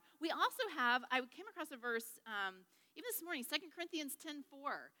throughout. We also have, I came across a verse even this morning, 2 Corinthians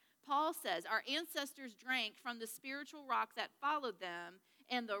 10:4. Paul says, our ancestors drank from the spiritual rock that followed them,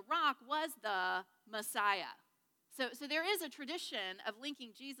 and the rock was the Messiah. So there is a tradition of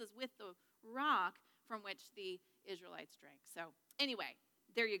linking Jesus with the rock from which the Israelites drank. So anyway,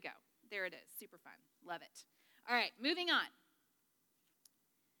 there you go. There it is. Super fun. Love it. All right, moving on.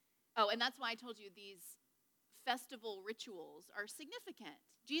 Oh, and that's why I told you these festival rituals are significant.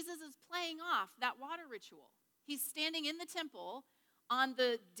 Jesus is playing off that water ritual. He's standing in the temple on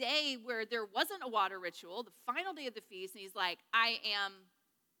the day where there wasn't a water ritual, the final day of the feast, and he's like, I am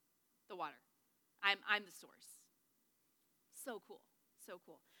the water. I'm the source. So cool. So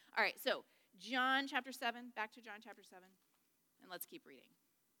cool. All right, so John chapter 7, back to John chapter 7, and let's keep reading.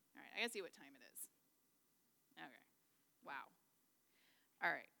 All right, I gotta see what time it is. Okay. Wow.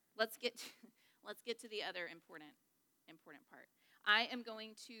 All right, let's get to the other important part. I am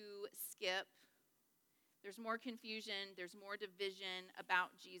going to skip. There's more confusion. There's more division about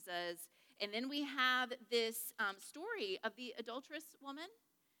Jesus. And then we have this story of the adulterous woman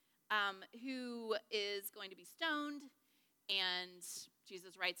who is going to be stoned. And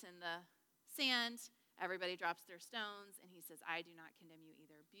Jesus writes in the sand. Everybody drops their stones. And he says, I do not condemn you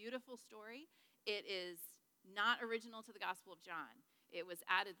either. Beautiful story. It is not original to the Gospel of John. It was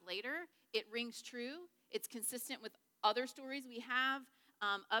added later. It rings true. It's consistent with other stories we have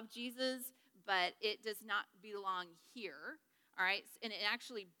of Jesus, but it does not belong here, all right? And it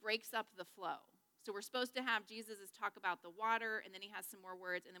actually breaks up the flow. So we're supposed to have Jesus talk about the water, and then he has some more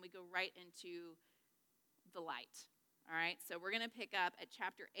words, and then we go right into the light, all right? So we're going to pick up at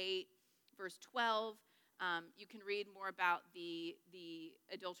chapter 8, verse 12. You can read more about the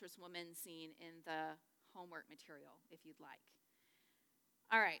adulterous woman scene in the homework material if you'd like.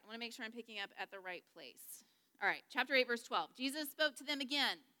 All right, I want to make sure I'm picking up at the right place. All right, chapter 8, verse 12. Jesus spoke to them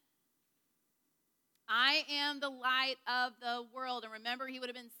again. I am the light of the world. And remember, he would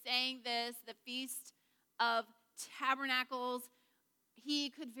have been saying this, the Feast of Tabernacles. He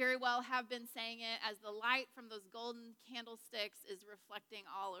could very well have been saying it as the light from those golden candlesticks is reflecting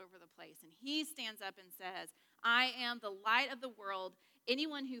all over the place. And he stands up and says, I am the light of the world.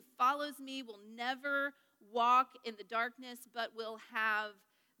 Anyone who follows me will never walk in the darkness, but will have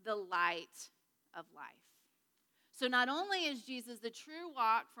the light of life. So not only is Jesus the true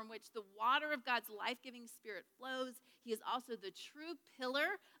rock from which the water of God's life-giving Spirit flows, he is also the true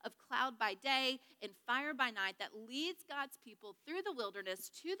pillar of cloud by day and fire by night that leads God's people through the wilderness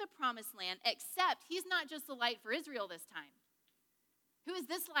to the promised land, except he's not just the light for Israel this time. Who is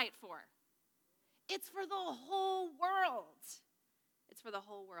this light for? It's for the whole world. It's for the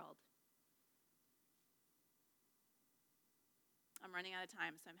whole world. I'm running out of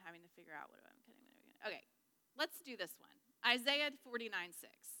time, so I'm having to figure out what I'm cutting. Okay. Let's do this one. Isaiah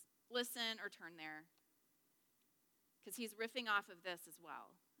 49:6. Listen or turn there, because he's riffing off of this as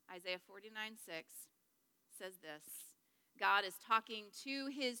well. Isaiah 49:6 says this. God is talking to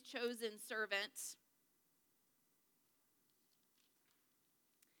his chosen servant.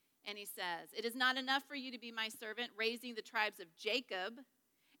 And he says, "It is not enough for you to be my servant, raising the tribes of Jacob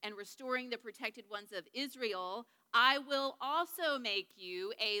and restoring the protected ones of Israel. I will also make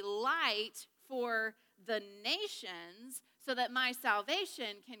you a light for the nations so that my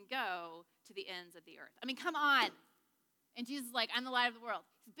salvation can go to the ends of the earth." I mean, come on. And Jesus is like, "I'm the light of the world."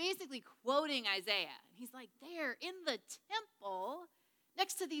 He's basically quoting Isaiah. He's like, there in the temple,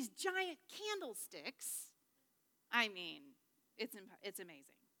 next to these giant candlesticks. I mean, it's amazing.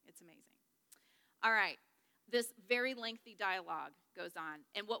 It's amazing. All right. This very lengthy dialogue goes on.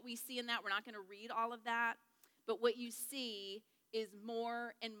 And what we see in that, we're not going to read all of that, but what you see is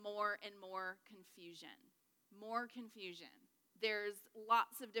more and more and more confusion. More confusion. There's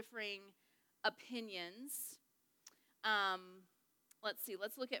lots of differing opinions. Let's see.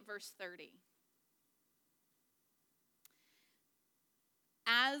 Let's look at verse 30.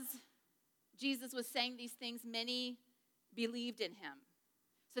 As Jesus was saying these things, many believed in him.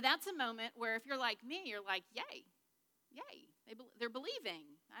 So that's a moment where if you're like me, you're like, yay, yay. They're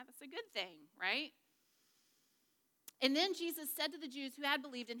believing. That's a good thing, right? And then Jesus said to the Jews who had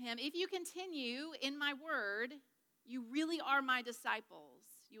believed in him, "If you continue in my word, you really are my disciples.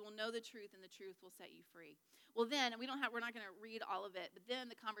 You will know the truth, and the truth will set you free." Well, then, we're not going to read all of it, but then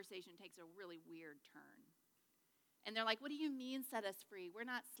the conversation takes a really weird turn. And they're like, "What do you mean set us free? We're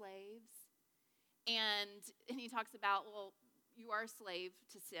not slaves." And he talks about, well, you are a slave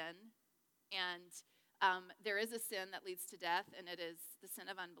to sin, and there is a sin that leads to death, and it is the sin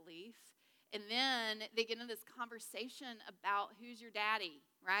of unbelief. And then they get into this conversation about who's your daddy,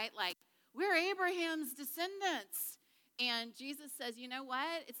 right? Like, we're Abraham's descendants. And Jesus says, you know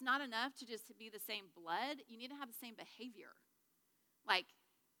what? It's not enough to just be the same blood. You need to have the same behavior. Like,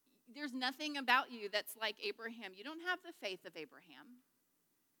 there's nothing about you that's like Abraham. You don't have the faith of Abraham.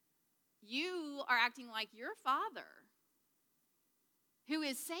 You are acting like your father, who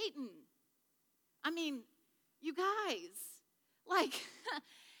is Satan. I mean, you guys, like,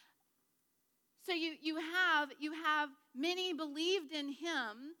 so you have many believed in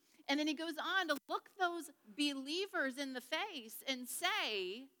him, and then he goes on to look those believers in the face and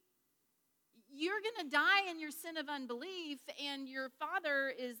say, you're going to die in your sin of unbelief, and your father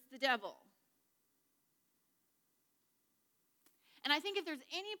is the devil. And I think if there's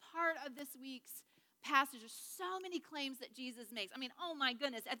any part of this week's passage, there's so many claims that Jesus makes. I mean, oh my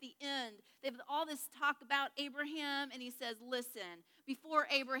goodness, at the end, they have all this talk about Abraham, and he says, listen, before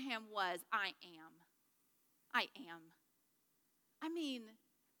Abraham was, I am. I am. I mean,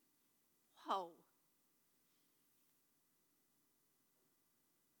 whoa.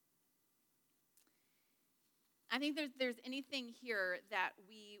 I think there's anything here that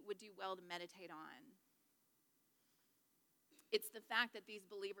we would do well to meditate on. It's the fact that these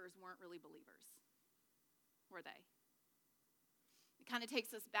believers weren't really believers, were they? It kind of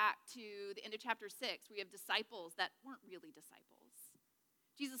takes us back to the end of chapter 6. We have disciples that weren't really disciples.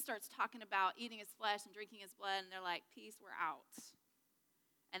 Jesus starts talking about eating his flesh and drinking his blood, and they're like, peace, we're out.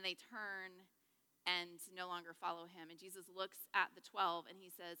 And they turn and no longer follow him. And Jesus looks at the 12, and he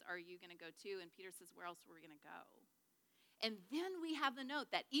says, are you going to go too? And Peter says, where else are we going to go? And then we have the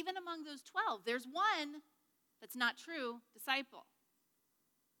note that even among those 12, there's one that's not true disciple,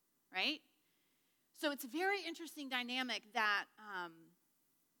 right? So it's a very interesting dynamic that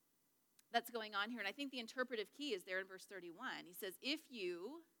that's going on here. And I think the interpretive key is there in verse 31. He says, if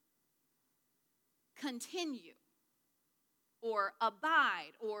you continue or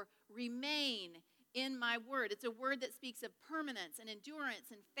abide or remain in my word. It's a word that speaks of permanence and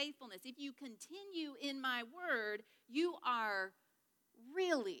endurance and faithfulness. If you continue in my word, you are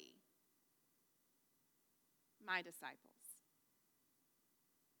really my disciples.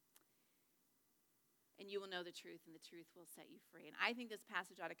 And you will know the truth, and the truth will set you free. And I think this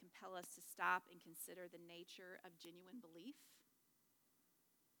passage ought to compel us to stop and consider the nature of genuine belief.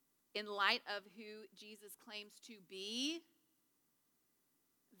 In light of who Jesus claims to be,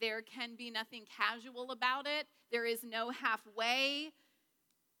 there can be nothing casual about it. There is no halfway.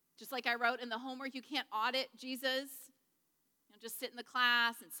 Just like I wrote in the homework, you can't audit Jesus. You know, just sit in the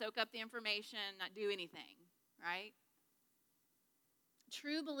class and soak up the information, not do anything, right?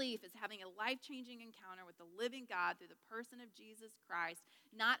 True belief is having a life-changing encounter with the living God through the person of Jesus Christ,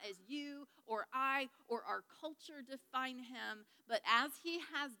 not as you or I or our culture define him, but as he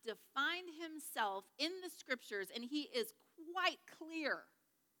has defined himself in the scriptures, and he is quite clear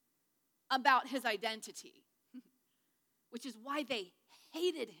about his identity. which is why they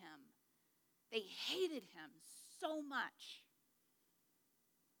hated him. They hated him so much.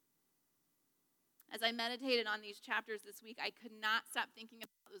 As I meditated on these chapters this week, I could not stop thinking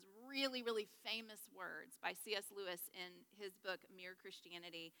about those really, really famous words by C.S. Lewis in his book, Mere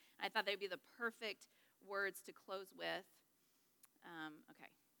Christianity. I thought they'd be the perfect words to close with.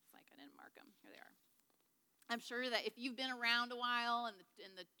 Okay, it's like I didn't mark them. Here they are. I'm sure that if you've been around a while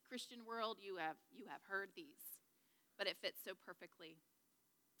in the Christian world, you have heard these, but it fits so perfectly.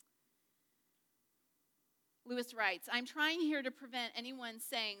 Lewis writes, I'm trying here to prevent anyone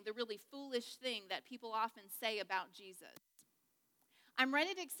saying the really foolish thing that people often say about Jesus. I'm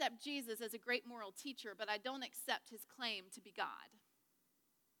ready to accept Jesus as a great moral teacher, but I don't accept his claim to be God.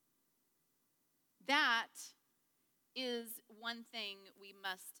 That is one thing we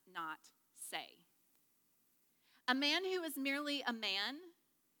must not say. A man who is merely a man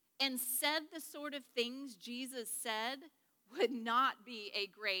and said the sort of things Jesus said would not be a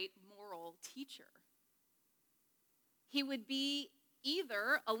great moral teacher. He would be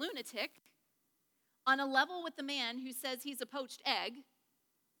either a lunatic on a level with the man who says he's a poached egg,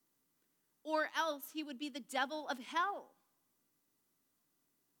 or else he would be the devil of hell.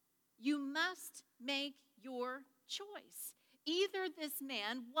 You must make your choice. Either this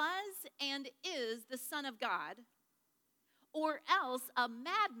man was and is the Son of God, or else a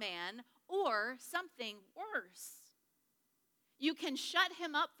madman or something worse. You can shut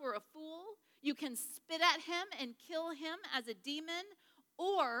him up for a fool. You can spit at him and kill him as a demon,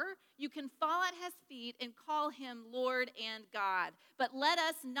 or you can fall at his feet and call him Lord and God. But let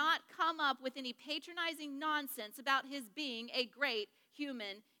us not come up with any patronizing nonsense about his being a great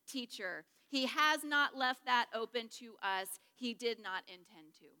human teacher. He has not left that open to us. He did not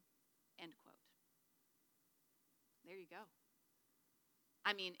intend to. End quote. There you go.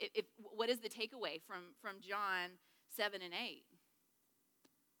 I mean, what is the takeaway from John 7 and 8?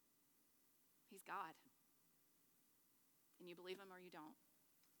 He's God. And you believe him or you don't.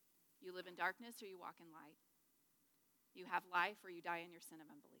 You live in darkness or you walk in light. You have life or you die in your sin of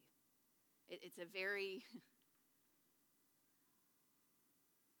unbelief. It's a very,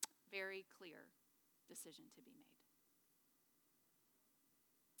 very clear decision to be made.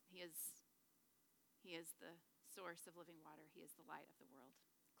 He is the source of living water. He is the light of the world.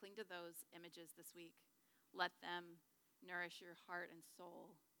 Cling to those images this week. Let them nourish your heart and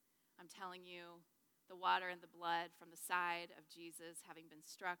soul. I'm telling you, the water and the blood from the side of Jesus having been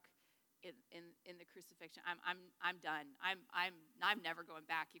struck in the crucifixion, I'm done. I'm never going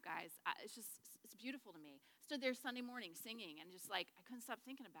back, you guys. It's beautiful to me. Stood there Sunday morning singing and just like, I couldn't stop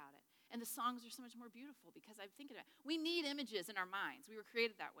thinking about it. And the songs are so much more beautiful because I'm thinking about it. We need images in our minds. We were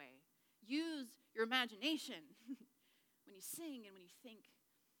created that way. Use your imagination when you sing and when you think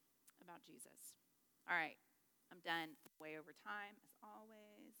about Jesus. All right, I'm done. Way over time, as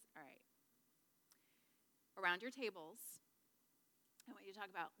always. All right. Around your tables, I want you to talk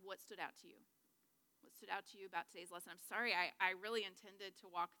about what stood out to you. What stood out to you about today's lesson? I'm sorry, I really intended to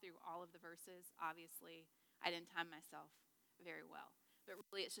walk through all of the verses. Obviously, I didn't time myself very well. But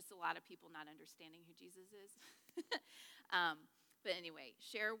really, it's just a lot of people not understanding who Jesus is. But anyway,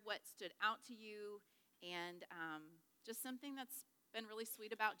 share what stood out to you and just something that's been really sweet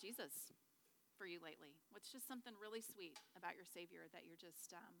about Jesus for you lately. What's just something really sweet about your Savior that you're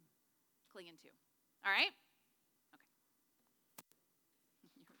just clinging to? All right?